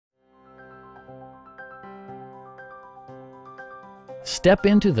Step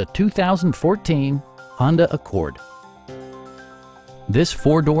into the 2014 Honda Accord. This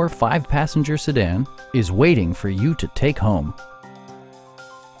four-door, five-passenger sedan is waiting for you to take home.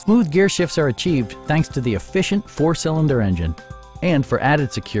 Smooth gear shifts are achieved thanks to the efficient four-cylinder engine. And for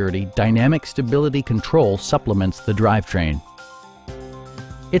added security, dynamic stability control supplements the drivetrain.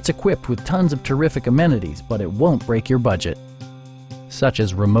 It's equipped with tons of terrific amenities, but it won't break your budget, such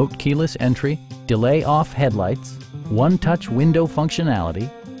as remote keyless entry, delay-off headlights, one-touch window functionality,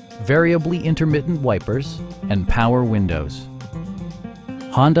 variably intermittent wipers, and power windows.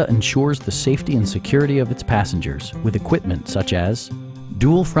 Honda ensures the safety and security of its passengers with equipment such as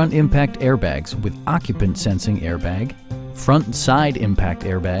dual front impact airbags with occupant sensing airbag, front and side impact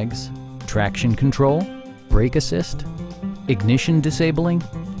airbags, traction control, brake assist, ignition disabling,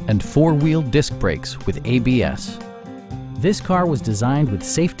 and four-wheel disc brakes with ABS. This car was designed with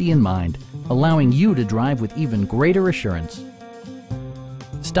safety in mind, allowing you to drive with even greater assurance.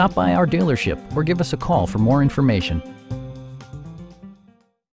 Stop by our dealership or give us a call for more information.